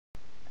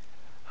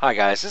Hi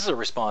guys, this is a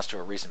response to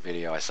a recent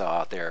video I saw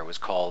out there. It was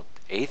called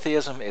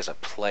Atheism is a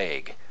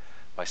Plague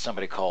by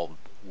somebody called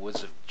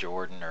Woods of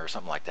Jordan or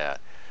something like that.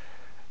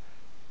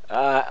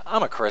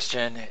 I'm a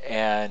Christian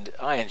and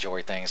I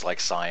enjoy things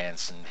like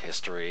science and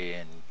history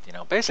and,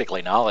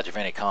 basically knowledge of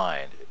any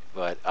kind.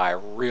 But I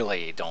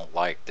really don't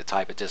like the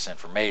type of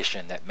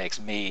disinformation that makes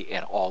me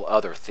and all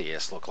other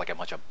theists look like a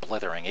bunch of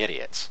blithering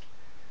idiots.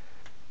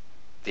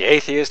 The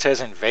atheist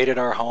has invaded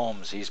our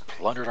homes. He's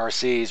plundered our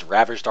seas,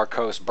 ravaged our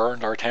coasts,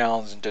 burned our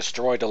towns, and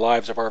destroyed the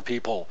lives of our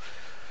people.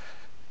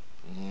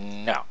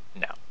 No.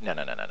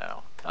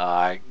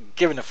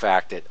 Given the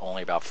fact that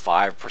only about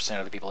 5%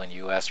 of the people in the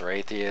U.S. are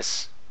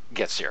atheists,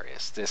 get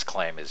serious. This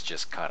claim is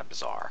just kind of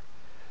bizarre.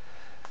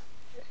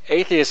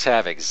 Atheists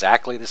have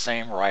exactly the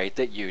same right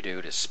that you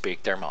do to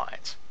speak their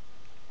minds.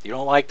 You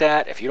don't like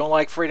that? If you don't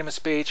like freedom of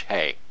speech,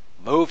 hey,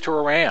 move to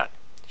Iran.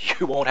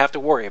 You won't have to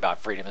worry about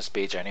freedom of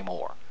speech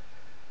anymore.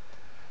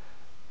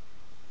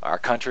 Our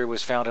country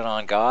was founded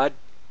on God?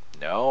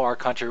 No, our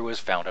country was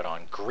founded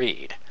on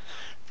greed.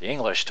 The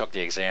English took the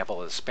example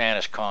of the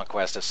Spanish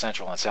conquest of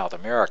Central and South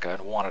America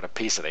and wanted a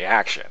piece of the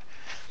action.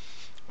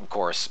 Of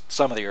course,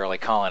 some of the early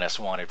colonists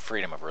wanted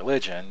freedom of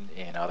religion.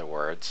 In other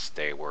words,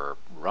 they were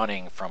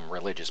running from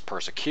religious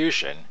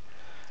persecution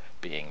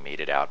being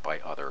meted out by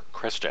other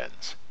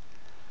Christians.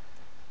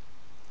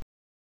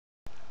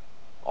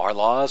 Our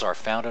laws are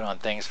founded on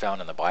things found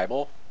in the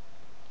Bible.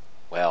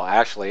 Well,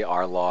 actually,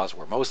 our laws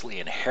were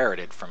mostly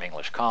inherited from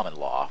English common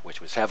law,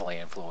 which was heavily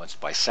influenced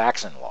by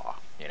Saxon law,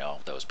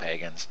 those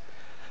pagans,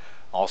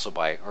 also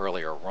by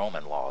earlier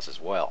Roman laws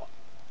as well.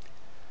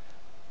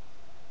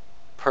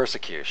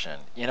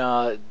 Persecution.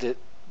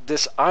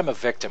 This I'm a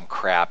victim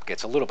crap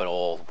gets a little bit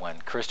old when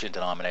Christian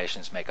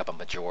denominations make up a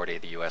majority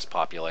of the U.S.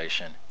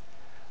 population.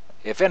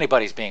 If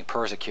anybody's being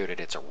persecuted,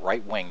 it's a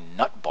right-wing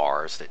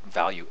nutbars that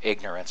value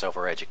ignorance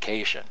over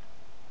education.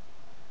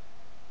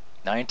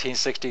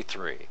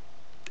 1963.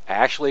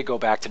 Actually go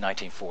back to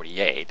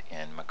 1948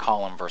 in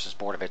McCollum versus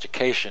Board of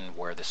Education,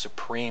 where the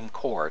Supreme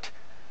Court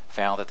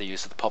found that the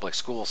use of the public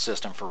school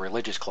system for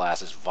religious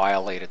classes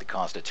violated the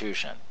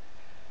Constitution.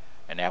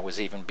 And that was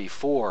even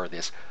before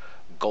this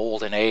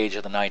golden age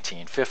of the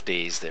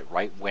 1950s that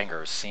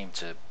right-wingers seem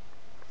to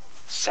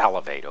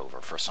salivate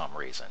over for some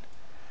reason.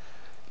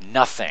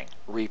 Nothing,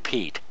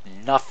 repeat,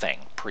 nothing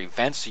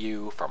prevents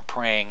you from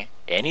praying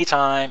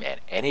anytime and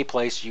any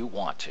place you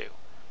want to.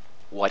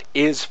 What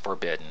is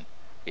forbidden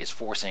is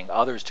forcing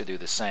others to do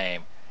the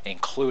same,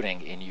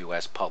 including in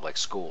U.S. public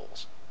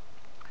schools.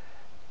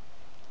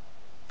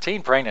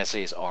 Teen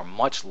pregnancies are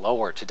much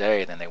lower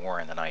today than they were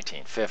in the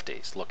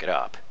 1950s. Look it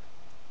up.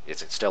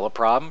 Is it still a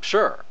problem?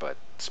 Sure, but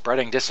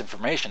spreading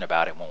disinformation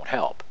about it won't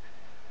help.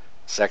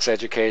 Sex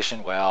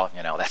education, well,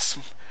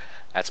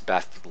 that's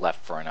best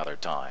left for another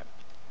time.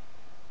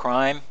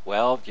 Crime,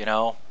 well,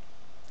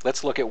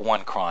 let's look at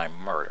one crime,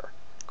 murder.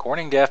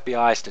 According to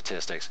FBI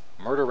statistics,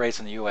 murder rates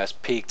in the U.S.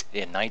 peaked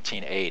in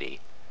 1980.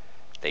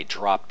 They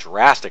dropped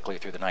drastically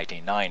through the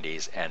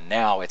 1990s, and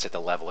now it's at the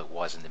level it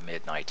was in the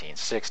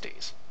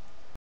mid-1960s.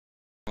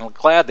 I'm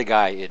glad the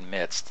guy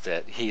admits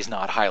that he's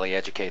not highly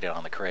educated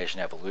on the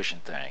creation evolution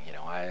thing.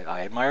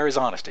 I admire his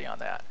honesty on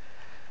that.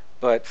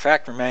 But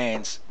fact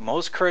remains,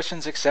 most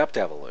Christians accept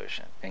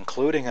evolution,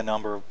 including a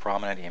number of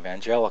prominent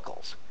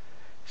evangelicals.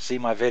 See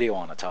my video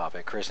on the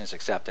topic, Christians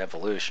Accept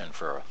Evolution,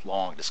 for a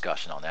long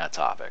discussion on that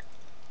topic.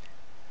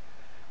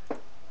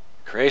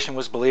 Creation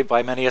was believed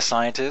by many as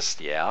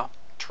scientists, yeah,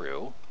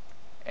 true.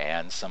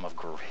 And some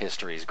of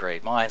history's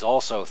great minds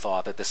also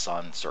thought that the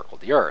sun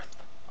circled the earth,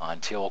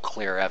 until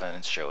clear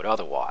evidence showed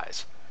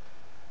otherwise.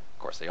 Of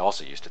course, they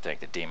also used to think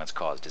that demons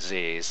caused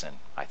disease, and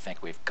I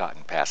think we've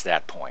gotten past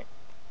that point,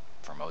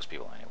 for most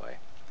people anyway.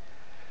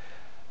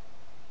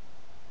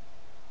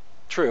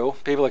 True,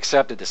 people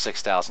accepted the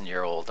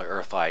 6,000-year-old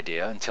Earth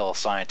idea until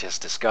scientists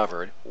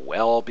discovered,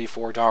 well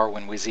before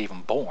Darwin was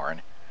even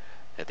born,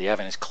 that the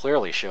evidence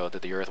clearly showed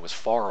that the Earth was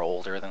far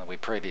older than we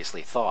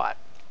previously thought.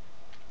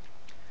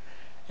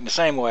 In the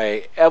same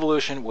way,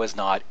 evolution was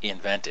not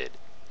invented.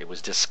 It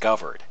was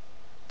discovered.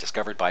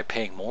 Discovered by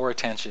paying more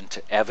attention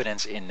to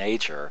evidence in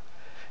nature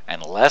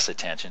and less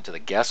attention to the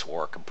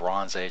guesswork of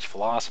Bronze Age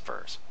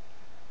philosophers.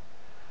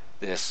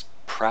 This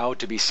proud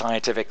to be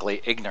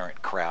scientifically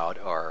ignorant crowd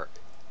are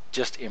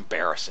just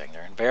embarrassing.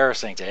 They're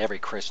embarrassing to every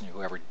Christian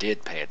who ever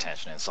did pay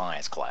attention in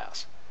science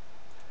class.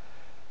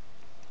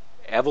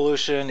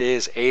 Evolution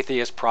is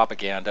atheist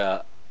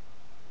propaganda.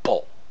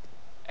 Bull.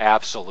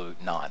 Absolute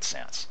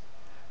nonsense.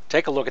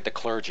 Take a look at the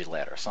Clergy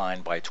letter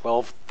signed by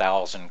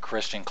 12,000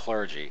 Christian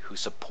clergy who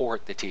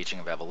support the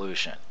teaching of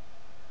evolution.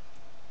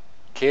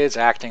 Kids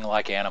acting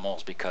like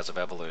animals because of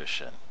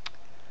evolution.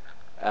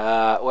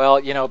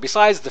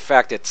 Besides the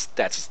fact that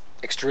that's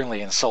extremely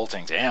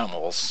insulting to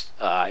animals,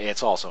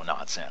 it's also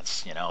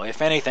nonsense.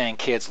 If anything,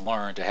 kids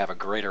learn to have a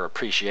greater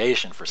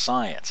appreciation for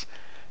science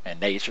and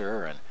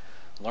nature and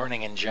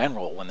learning in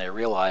general when they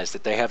realize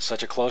that they have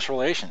such a close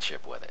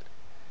relationship with it.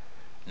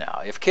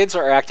 Now, if kids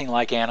are acting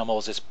like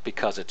animals, it's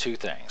because of two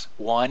things.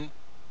 One,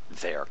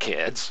 they're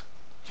kids,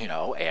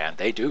 and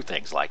they do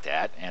things like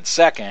that. And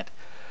second,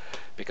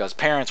 because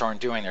parents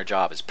aren't doing their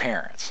job as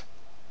parents.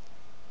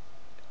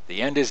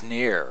 The end is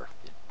near.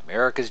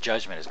 America's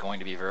judgment is going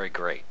to be very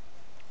great.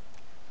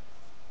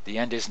 The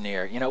end is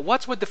near.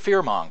 What's with the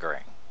fear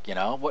mongering?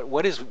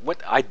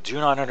 What I do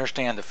not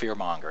understand the fear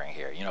mongering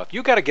here. If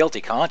you got a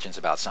guilty conscience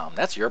about something,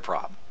 that's your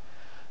problem.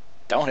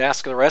 Don't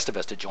ask the rest of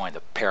us to join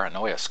the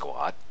paranoia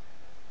squad.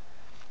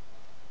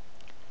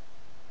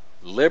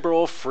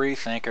 Liberal free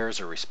thinkers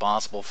are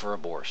responsible for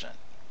abortion.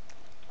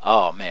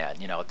 Oh man,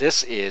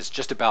 this is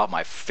just about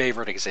my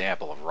favorite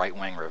example of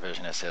right-wing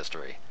revisionist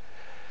history.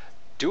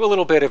 Do a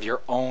little bit of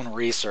your own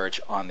research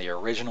on the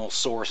original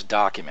source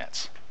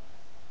documents.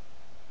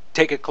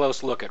 Take a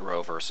close look at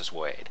Roe versus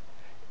Wade.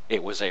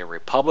 It was a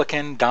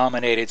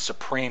Republican-dominated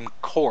Supreme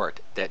Court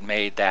that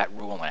made that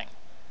ruling.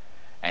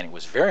 And it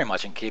was very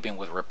much in keeping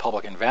with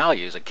Republican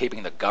values of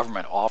keeping the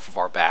government off of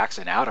our backs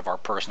and out of our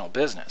personal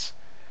business.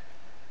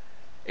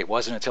 It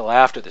wasn't until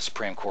after the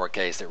Supreme Court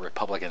case that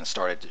Republicans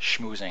started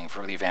schmoozing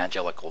for the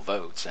evangelical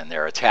votes, and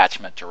their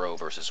attachment to Roe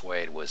versus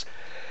Wade was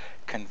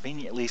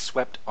conveniently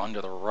swept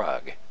under the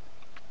rug.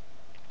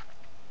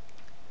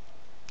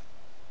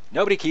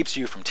 Nobody keeps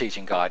you from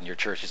teaching God in your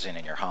churches and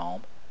in your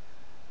home.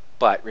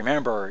 But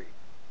remember,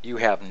 you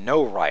have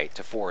no right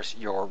to force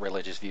your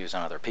religious views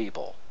on other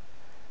people.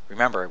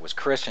 Remember, it was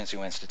Christians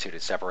who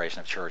instituted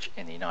separation of church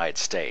in the United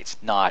States,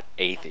 not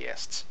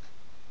atheists.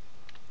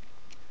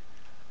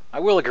 I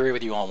will agree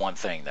with you on one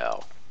thing,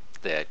 though,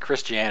 that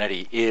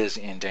Christianity is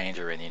in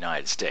danger in the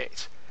United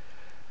States.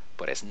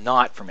 But it's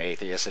not from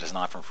atheists, it is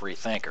not from free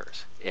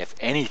thinkers. If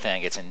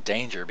anything, it's in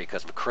danger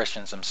because of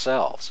Christians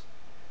themselves.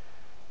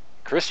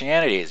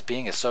 Christianity is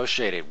being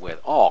associated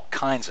with all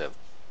kinds of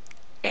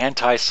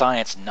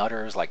anti-science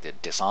nutters like the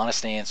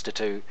Dishonesty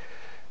Institute,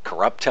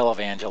 corrupt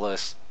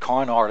televangelists,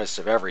 con artists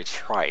of every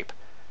stripe,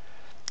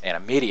 and a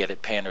media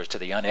that panders to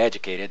the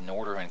uneducated in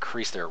order to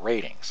increase their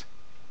ratings.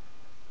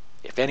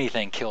 If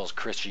anything kills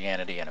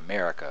Christianity in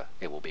America,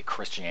 it will be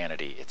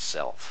Christianity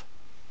itself.